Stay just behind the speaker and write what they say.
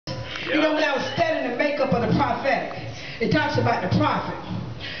You know, when I was studying the makeup of the prophetic, it talks about the prophet.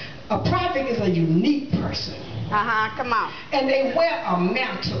 A prophet is a unique person. Come on. And they wear a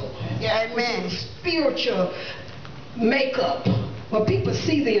mantle. Yeah, amen. Which is spiritual makeup. When people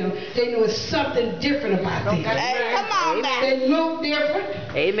see them, they know it's something different about them. Hey, come on, man. They look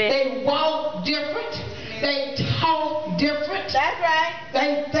different. Amen. They walk different. They talk different. That's right.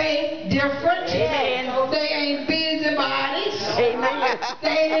 They think different. Amen. They ain't busybodies. Amen. They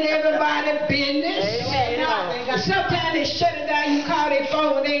ain't in everybody's business. Amen. Sometimes they shut it down. You call their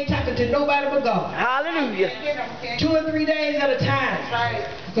phone and they ain't talking to nobody but God. Hallelujah. 2 or 3 days at a time.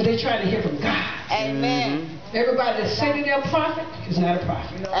 But they trying to hear from God. Amen. Everybody that's saying they're a prophet is not a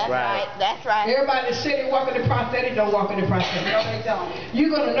prophet. That's right. That's right. Everybody that's saying they walk in the prophetic don't walk in the prophetic. No, they don't. You're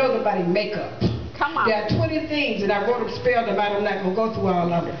going to know somebody's makeup. Come on. There are 20 things, and I wrote them, spelled them out. I'm not going to go through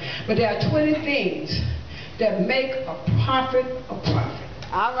all of them. But there are 20 things that make a prophet a prophet.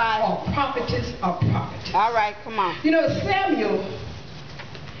 All right. Or prophetess a prophetess. All right, come on. You know, Samuel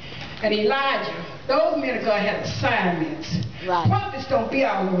and Elijah, those men of God had assignments. Right. Prophets don't be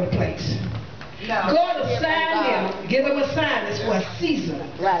all over the place. No. God assigned them, give them assignments for a season.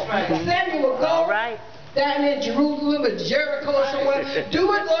 Right. Samuel would go All right. down in Jerusalem or Jericho or somewhere, do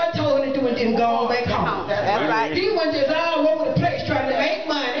what God told him to do and then go on back home. That's right. He wasn't just all over the place trying to make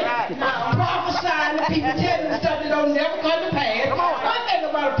money, prophesying to people, telling them stuff that don't never come to pass. One thing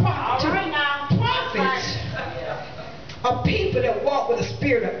about a prophet, prophets are people that walk with a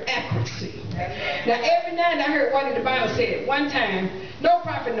spirit of accuracy. Now every night I heard one in the Bible said, one time, no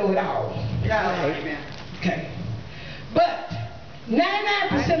prophet know it all. Okay. But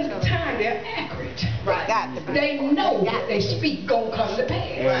 99% of the time they're accurate. They know that they speak gonna come to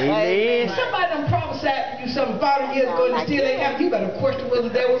pass. Amen. If somebody done prophesied to you something 40 years ago and still ain't happened, you better question whether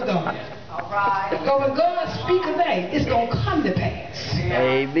that was God. Because when God speaks a thing, it's gonna come to pass.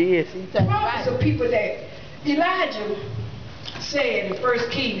 Amen. Prophets are people that Elijah said in 1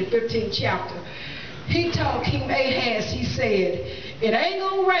 Kings, the 15th chapter, he told King Ahaz, he said, it ain't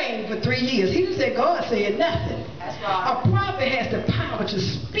gonna rain for 3 years. He didn't say God said nothing. A prophet has the power to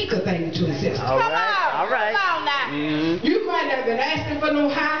speak a thing into existence. All right. All right. Come on now. You might not have been asking for no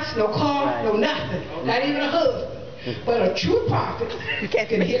house, no car, no nothing, not even a husband. But a true prophet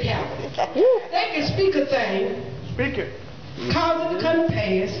can hit heaven. They can speak a thing, cause it to come to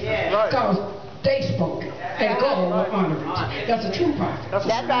pass, because they spoke it, and God will honor it. That's a true prophet. That's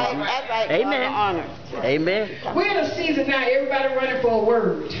right. That's right. Amen. Honor. Amen. We're in a season now, everybody running for a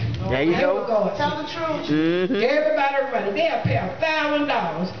word. There you go. Tell the truth. Everybody running. They'll pay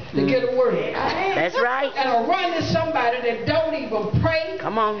 $1,000 to get a word. That's right. And a run is somebody that don't even pray.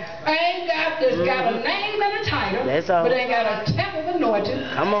 Come on. Ain't got this, got a name and a title. That's all. But ain't got a tap of anointing.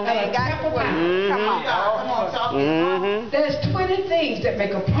 Come on. And a tap of power. Come on. Come on. There's 20 things that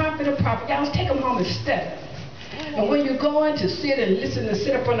make a prophet a prophet. Y'all take them home and study. And when you're going to sit and listen and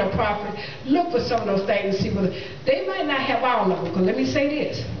sit up on a prophet, look for some of those things and see whether they might not have all of them. Because let me say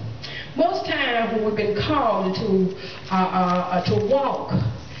this. Most times when we've been called to walk,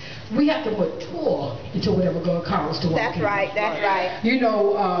 we have to mature into whatever God calls us to walk. That's right. That's right. You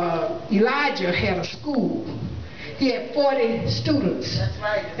know, Elijah had a school. He had 40 students. That's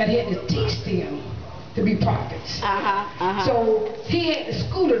right. And he had to teach them to be prophets. So he had to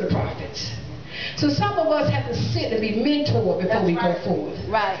school the prophets. So some of us have to sit and be mentored before we go forward.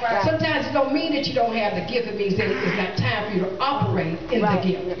 Right. Sometimes it don't mean that you don't have the gift. It means that it's not time for you to operate in the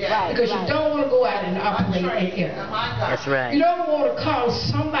gift. Because you don't want to go out and operate in error. That's right. You don't want to cause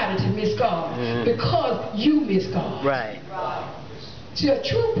somebody to miss God because you miss God. Right. See, a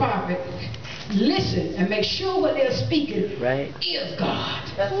true prophet listen and make sure what they're speaking is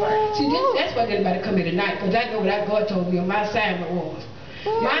God. That's right. See, that's why anybody come here tonight, because I know what God told me my assignment was.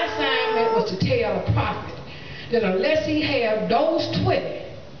 My assignment was to tell a prophet that unless he have those 20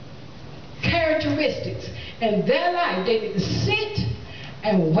 characteristics in their life, they need to sit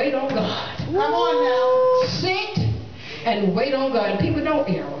and wait on God. Come on now. Sit and wait on God. And people don't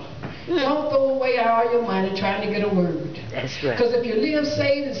err. Don't throw away all your money trying to get a word. That's right. Because if you live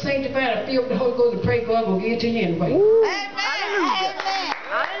saved and sanctified and filled with the Holy Ghost and pray, God will give it to you anyway. Hallelujah.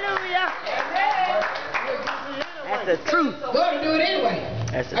 Hallelujah. That's the truth. God will do it anyway.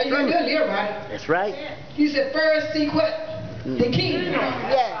 That's the Are you going truth. to live right? That's right. He said, first seek what? The kingdom.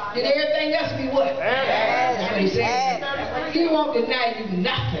 Yes. And everything else be what? That's what he said. He won't deny you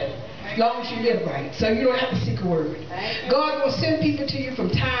nothing as long as you live right. So you don't have to seek a word. God will send people to you from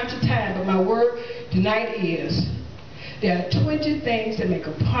time to time. But my word tonight is, there are 20 things that make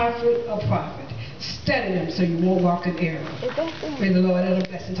a prophet a prophet. Study them so you won't walk in error. May the Lord add a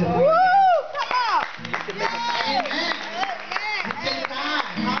blessing to the